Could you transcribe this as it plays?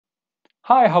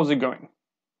Hi, how's it going?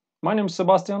 My name is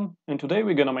Sebastian and today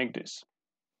we're gonna make this.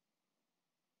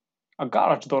 A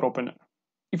garage door opener.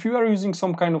 If you are using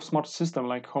some kind of smart system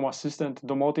like Home Assistant,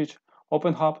 Domotic,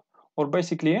 OpenHub, or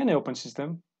basically any open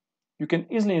system, you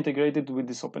can easily integrate it with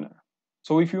this opener.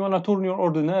 So if you wanna turn your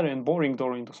ordinary and boring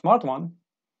door into a smart one,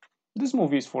 this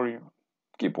movie is for you.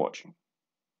 Keep watching.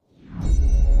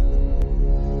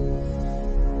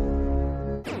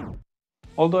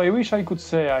 Although I wish I could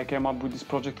say I came up with this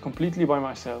project completely by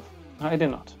myself, I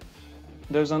did not.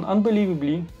 There's an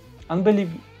unbelievably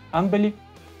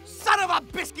Son of a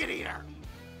biscuit eater!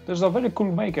 There's a very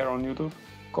cool maker on YouTube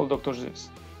called DrZzs.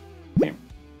 Him.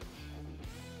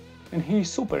 And he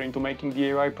is super into making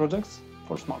DIY projects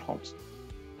for smart homes.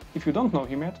 If you don't know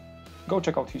him yet, go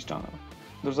check out his channel.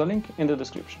 There's a link in the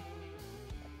description.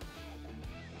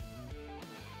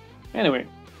 Anyway,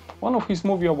 one of his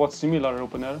movie about similar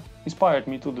opener inspired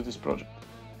me to do this project.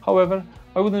 However,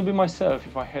 I wouldn't be myself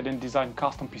if I hadn't designed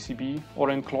custom PCB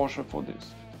or enclosure for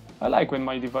this. I like when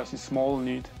my device is small,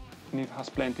 neat, and it has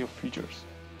plenty of features.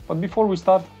 But before we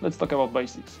start, let's talk about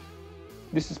basics.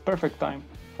 This is perfect time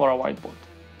for a whiteboard.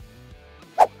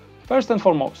 First and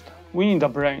foremost, we need a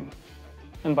brain.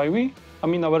 And by we, I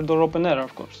mean our door opener,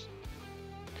 of course.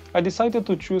 I decided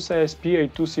to choose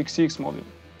ESP8266 model.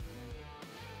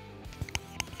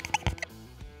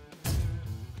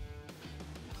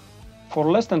 For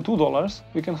less than $2,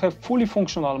 we can have fully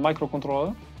functional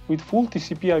microcontroller with full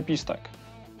TCP/IP stack.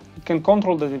 It can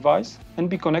control the device and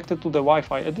be connected to the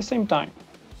Wi-Fi at the same time.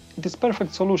 It is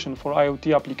perfect solution for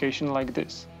IoT application like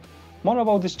this. More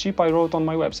about this chip I wrote on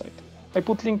my website. I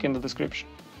put link in the description.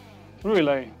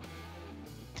 Relay.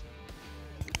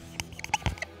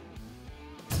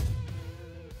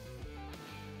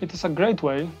 It is a great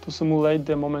way to simulate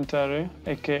the momentary,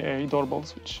 aka doorbell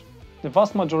switch. The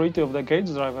vast majority of the gate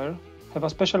driver have a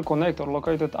special connector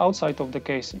located outside of the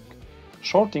casing.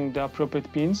 Shorting the appropriate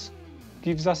pins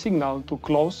gives a signal to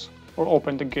close or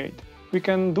open the gate. We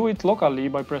can do it locally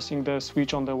by pressing the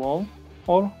switch on the wall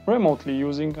or remotely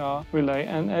using a relay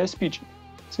and ESP chip.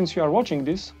 Since you are watching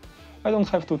this, I don't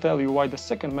have to tell you why the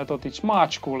second method is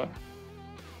much cooler.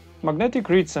 Magnetic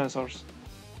reed sensors.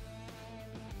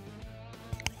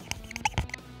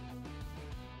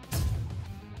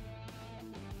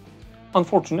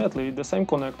 Unfortunately, the same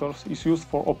connectors is used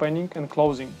for opening and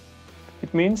closing.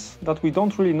 It means that we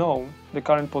don't really know the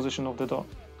current position of the door.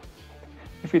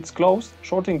 If it's closed,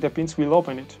 shorting the pins will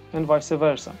open it, and vice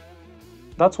versa.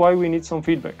 That's why we need some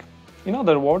feedback. In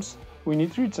other words, we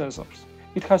need reed sensors.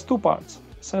 It has two parts,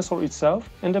 sensor itself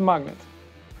and the magnet.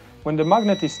 When the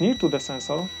magnet is near to the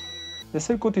sensor, the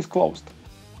circuit is closed.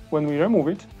 When we remove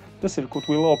it, the circuit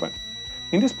will open.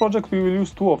 In this project we will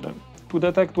use two of them, to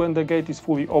detect when the gate is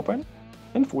fully open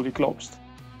and fully closed.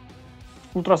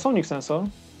 Ultrasonic sensor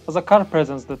as a car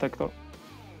presence detector.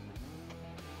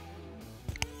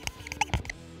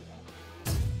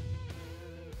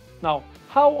 Now,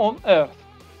 how on earth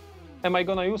am I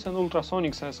gonna use an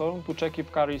ultrasonic sensor to check if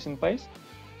car is in place?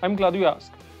 I'm glad you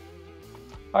asked.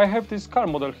 I have this car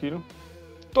model here,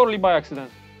 totally by accident.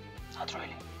 Not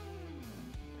really.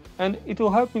 And it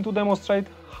will help me to demonstrate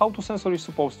how the sensor is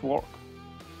supposed to work.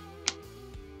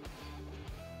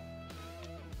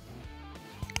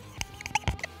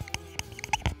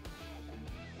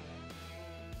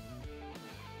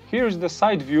 Here is the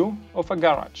side view of a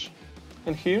garage,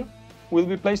 and here will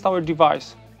be placed our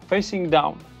device, facing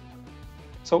down.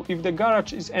 So if the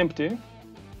garage is empty,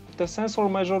 the sensor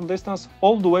measures distance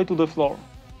all the way to the floor.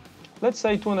 Let's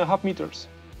say 2.5 meters,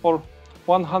 or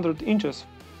 100 inches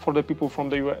for the people from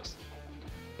the US.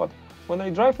 But when I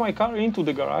drive my car into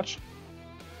the garage,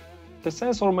 the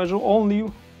sensor measures only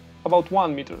about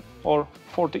 1 meter, or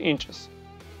 40 inches.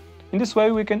 In this way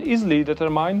we can easily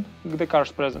determine the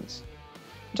car's presence.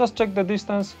 Just check the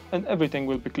distance and everything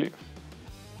will be clear.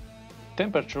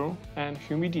 Temperature and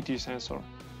humidity sensor.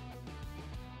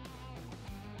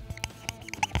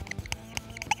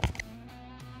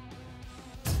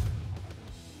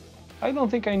 I don't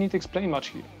think I need to explain much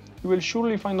here. You will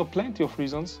surely find plenty of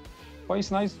reasons why it's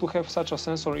nice to have such a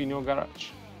sensor in your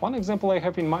garage. One example I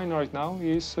have in mind right now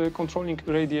is controlling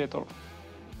radiator.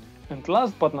 And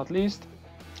last but not least,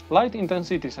 light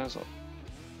intensity sensor.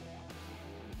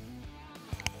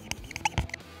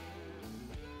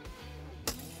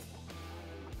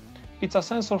 It's a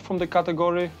sensor from the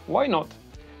category why not?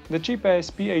 The chip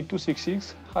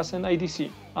ESP8266 has an ADC,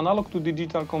 analog to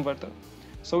digital converter,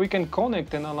 so we can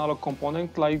connect an analog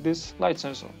component like this light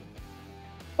sensor.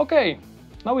 Okay,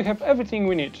 now we have everything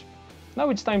we need.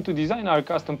 Now it's time to design our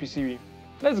custom PCB.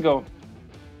 Let's go!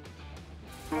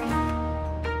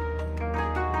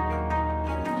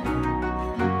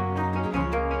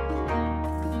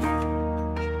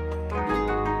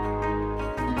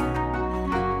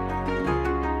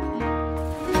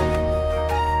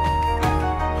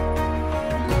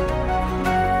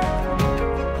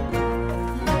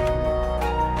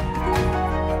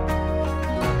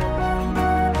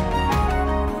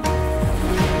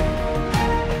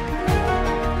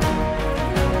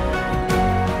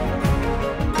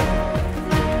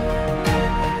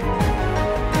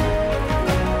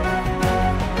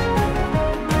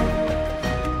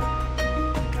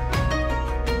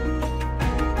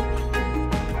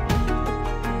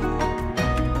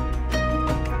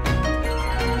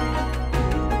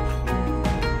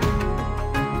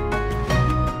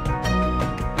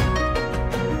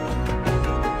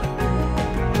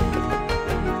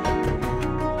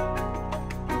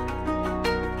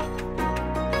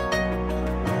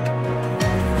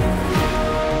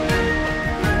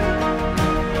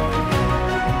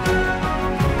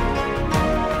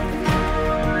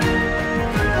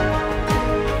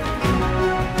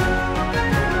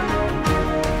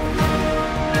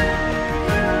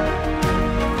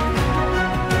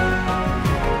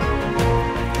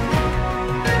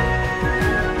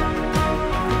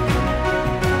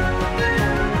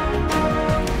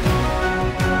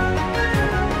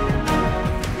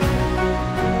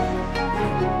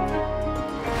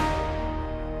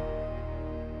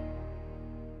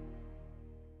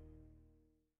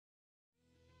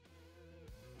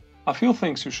 A few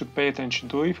things you should pay attention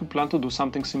to if you plan to do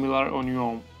something similar on your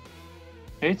own.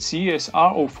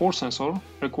 HCSR04 sensor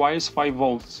requires 5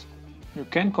 volts. You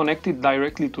can connect it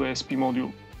directly to ESP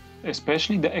module,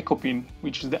 especially the echo pin,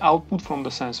 which is the output from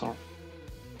the sensor.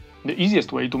 The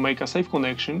easiest way to make a safe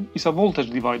connection is a voltage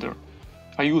divider.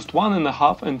 I used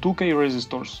 1.5 and 2K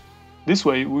resistors. This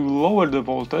way we will lower the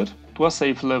voltage to a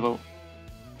safe level.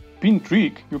 Pin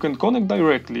trick you can connect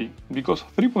directly, because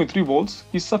 3.3 volts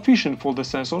is sufficient for the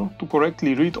sensor to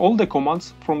correctly read all the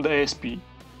commands from the ESP.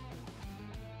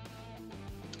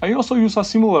 I also use a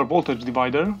similar voltage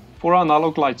divider for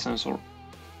analog light sensor.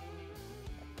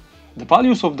 The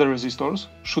values of the resistors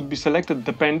should be selected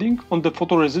depending on the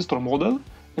photoresistor model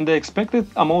and the expected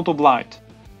amount of light.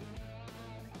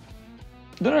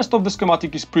 The rest of the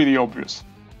schematic is pretty obvious,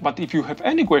 but if you have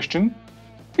any question,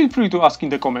 feel free to ask in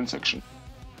the comment section.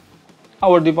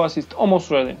 Our device is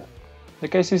almost ready. The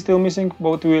case is still missing,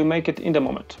 but we will make it in the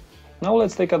moment. Now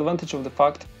let's take advantage of the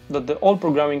fact that all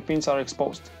programming pins are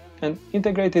exposed and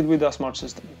integrated with a smart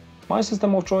system. My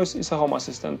system of choice is a Home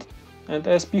Assistant and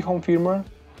ESP Home firmware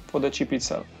for the chip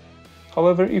itself.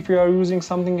 However, if you are using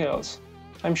something else,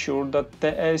 I'm sure that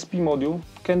the ESP module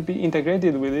can be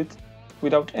integrated with it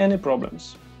without any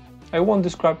problems. I won't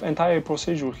describe entire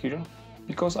procedure here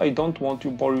because I don't want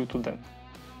to bore you to death.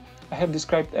 I have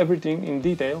described everything in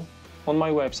detail on my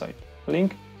website,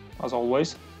 link, as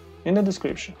always, in the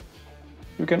description.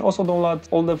 You can also download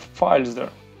all the files there,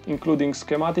 including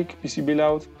schematic, PCB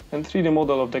layout and 3D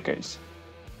model of the case.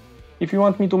 If you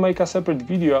want me to make a separate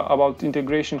video about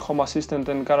integration Home Assistant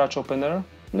and Garage Opener,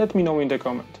 let me know in the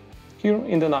comment. Here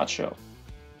in the nutshell.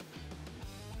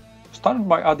 Start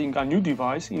by adding a new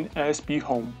device in ESP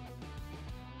Home.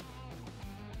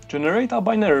 Generate a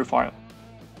binary file.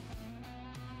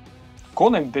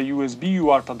 Connect the USB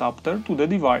UART adapter to the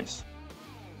device.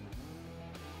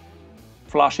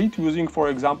 Flash it using, for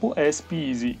example,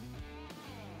 ESP-EZ.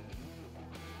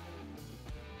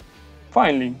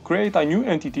 Finally, create a new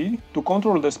entity to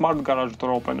control the smart garage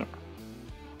door opener.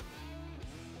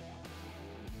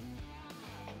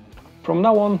 From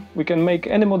now on, we can make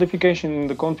any modification in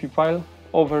the config file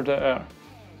over the air.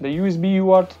 The USB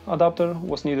UART adapter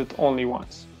was needed only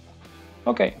once.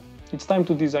 Okay, it's time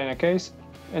to design a case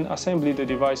and assemble the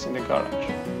device in the garage.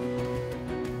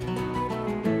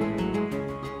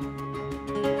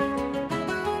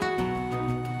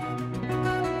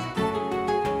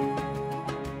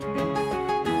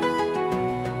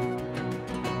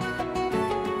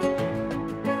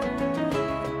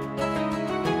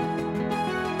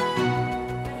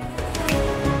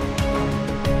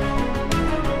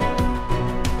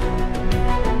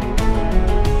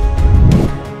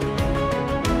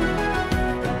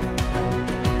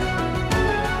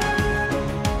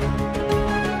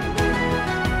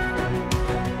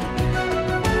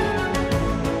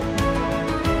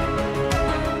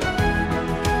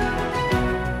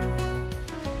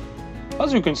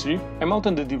 As you can see, I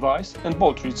mounted the device and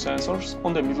both DrZzs sensors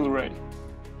on the middle rail.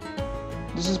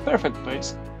 This is perfect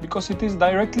place because it is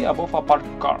directly above a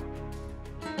parked car.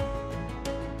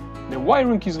 The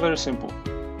wiring is very simple.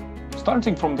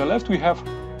 Starting from the left we have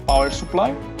power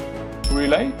supply,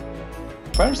 relay,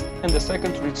 first and the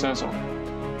second DrZzs sensor.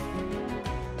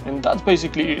 And that's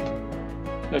basically it.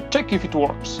 Let's check if it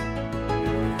works.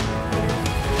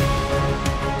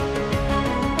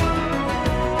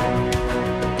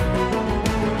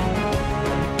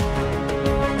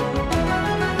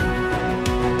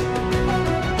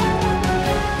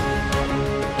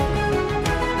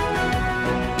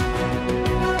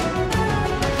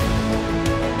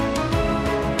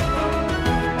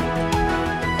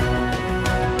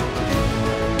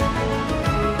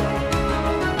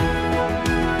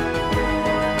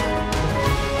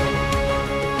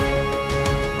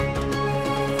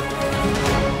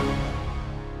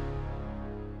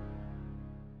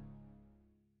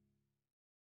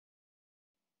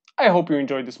 I hope you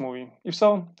enjoyed this movie. If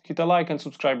so, hit a like and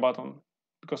subscribe button,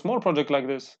 because more projects like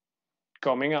this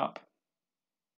coming up.